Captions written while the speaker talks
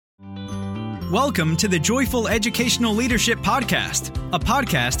Welcome to the Joyful Educational Leadership Podcast, a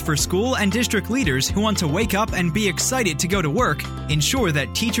podcast for school and district leaders who want to wake up and be excited to go to work, ensure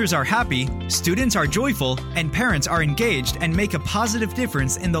that teachers are happy, students are joyful, and parents are engaged and make a positive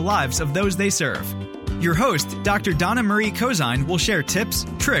difference in the lives of those they serve. Your host, Dr. Donna Marie Cozine, will share tips,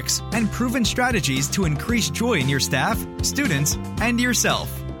 tricks, and proven strategies to increase joy in your staff, students, and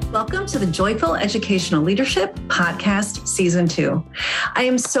yourself. Welcome to the Joyful Educational Leadership Podcast, Season 2. I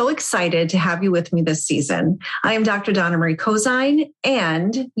am so excited to have you with me this season. I am Dr. Donna Marie Cozine,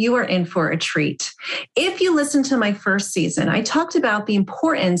 and you are in for a treat. If you listened to my first season, I talked about the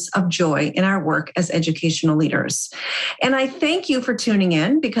importance of joy in our work as educational leaders. And I thank you for tuning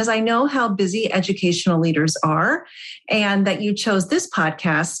in because I know how busy educational leaders are and that you chose this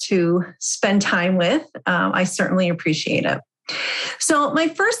podcast to spend time with. I certainly appreciate it. So my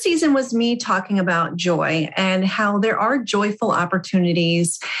first season was me talking about joy and how there are joyful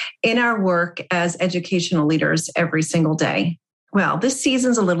opportunities in our work as educational leaders every single day. Well, this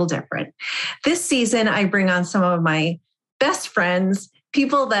season's a little different. This season, I bring on some of my best friends,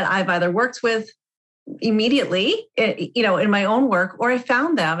 people that I've either worked with immediately, in my own work, or I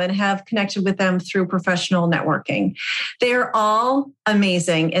found them and have connected with them through professional networking. They are all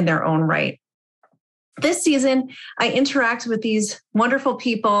amazing in their own right. This season, I interact with these wonderful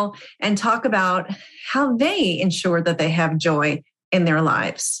people and talk about how they ensure that they have joy in their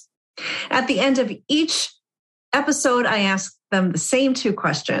lives. At the end of each episode, I ask them the same two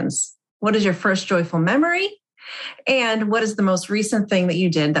questions. What is your first joyful memory? And what is the most recent thing that you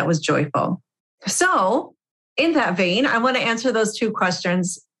did that was joyful? So, in that vein, I want to answer those two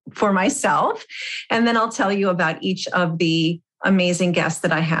questions for myself, and then I'll tell you about each of the amazing guests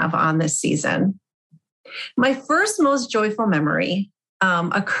that I have on this season. My first most joyful memory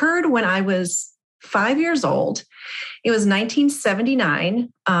occurred when I was 5 years old. It was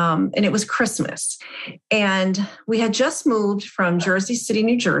 1979, and it was Christmas. And we had just moved from Jersey City,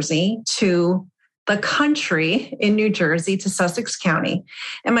 New Jersey, to the country in New Jersey, to Sussex County.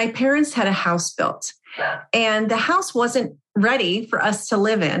 And my parents had a house built. And the house wasn't ready for us to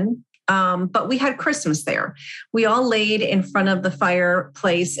live in. But we had Christmas there. We all laid in front of the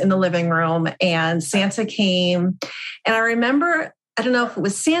fireplace in the living room, and Santa came. And I remember, I don't know if it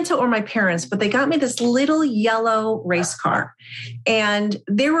was Santa or my parents, but they got me this little yellow race car. And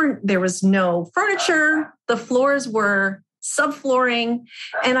there was no furniture. The floors were subflooring.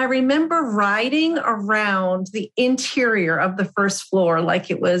 And I remember riding around the interior of the first floor like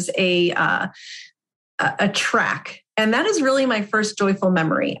it was a track. And that is really my first joyful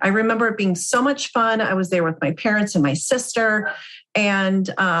memory. I remember it being so much fun. I was there with my parents and my sister. And,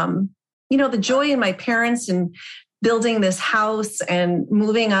 the joy in my parents and building this house and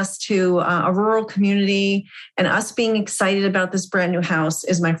moving us to a rural community and us being excited about this brand new house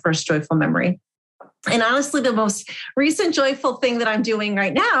is my first joyful memory. And honestly, the most recent joyful thing that I'm doing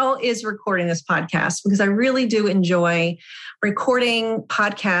right now is recording this podcast, because I really do enjoy recording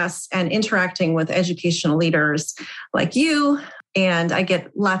podcasts and interacting with educational leaders like you. And I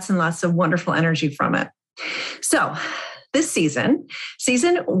get lots and lots of wonderful energy from it. So this season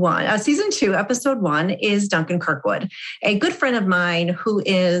 2, episode 1 is Duncan Kirkwood, a good friend of mine who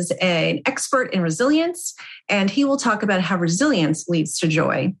is an expert in resilience, and he will talk about how resilience leads to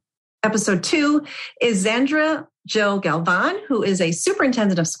joy. Episode 2 is Zandra Jo Galvan, who is a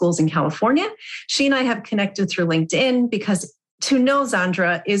superintendent of schools in California. She and I have connected through LinkedIn because to know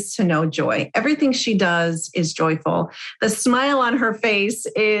Zandra is to know joy. Everything she does is joyful. The smile on her face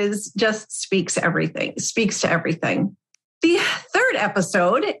speaks to everything. The third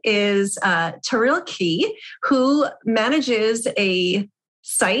episode is Taril Key, who manages a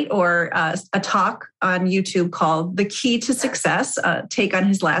site or a talk on YouTube called The Key to Success, take on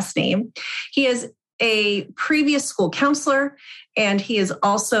his last name. He is a previous school counselor, and he is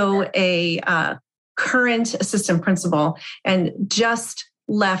also a current assistant principal and just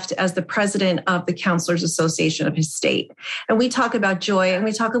left as the president of the Counselors Association of his state. And we talk about joy, and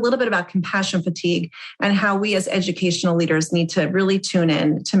we talk a little bit about compassion fatigue and how we as educational leaders need to really tune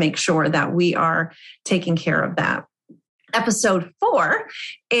in to make sure that we are taking care of that. Episode 4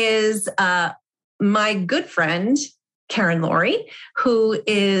 is my good friend, Karen Laurie, who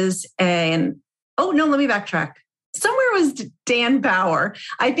is let me backtrack. Somewhere was Dan Bauer.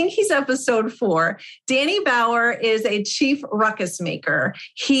 I think he's episode 4. Danny Bauer is a chief ruckus maker.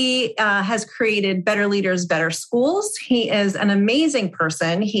 He has created Better Leaders, Better Schools. He is an amazing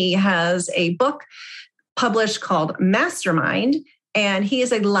person. He has a book published called Mastermind, and he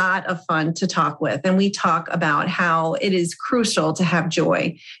is a lot of fun to talk with. And we talk about how it is crucial to have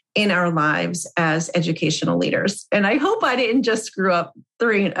joy in our lives as educational leaders. And I hope I didn't just screw up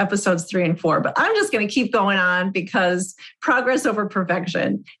episodes 3 and 4, but I'm just going to keep going on because progress over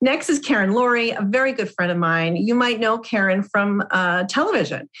perfection. Next is Karen Laurie, a very good friend of mine. You might know Karen from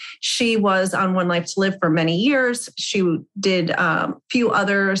television. She was on One Life to Live for many years. She did a few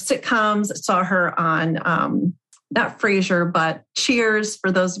other sitcoms, saw her on not Frasier, but Cheers,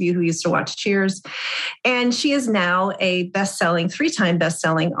 for those of you who used to watch Cheers. And she is now a 3-time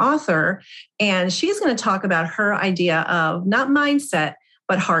best-selling author. And she's going to talk about her idea of not mindset,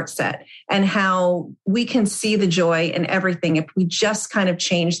 but heart set, and how we can see the joy in everything if we just kind of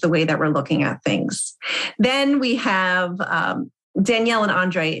change the way that we're looking at things. Then we have Danielle and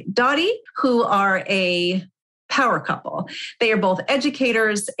Andre Doughty, who are a power couple. They are both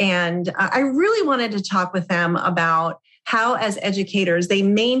educators, and I really wanted to talk with them about how, as educators, they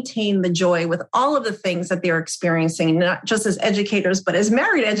maintain the joy with all of the things that they're experiencing, not just as educators, but as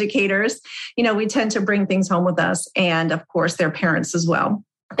married educators. You know, we tend to bring things home with us, and of course, their parents as well.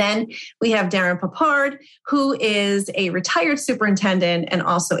 Then we have Darren Papard, who is a retired superintendent and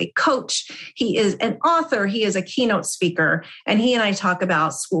also a coach. He is an author. He is a keynote speaker. And he and I talk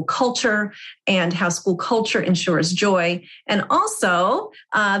about school culture and how school culture ensures joy, and also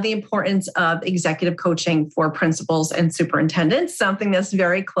the importance of executive coaching for principals and superintendents, something that's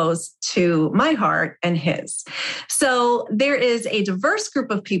very close to my heart and his. So there is a diverse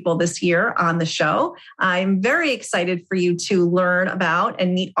group of people this year on the show. I'm very excited for you to learn about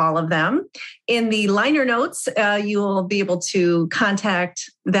and meet all of them. In the liner notes, you'll be able to contact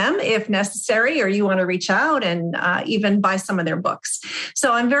them if necessary, or you want to reach out and even buy some of their books.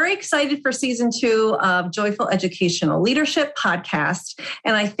 So I'm very excited for season 2 of Joyful Educational Leadership Podcast,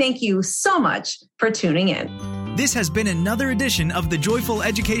 and I thank you so much for tuning in. This has been another edition of the Joyful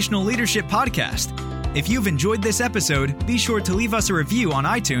Educational Leadership Podcast. If you've enjoyed this episode, be sure to leave us a review on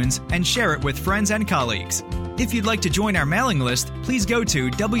iTunes and share it with friends and colleagues. If you'd like to join our mailing list, please go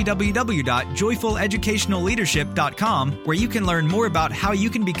to www.joyfuleducationalleadership.com, where you can learn more about how you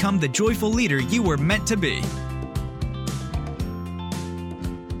can become the joyful leader you were meant to be.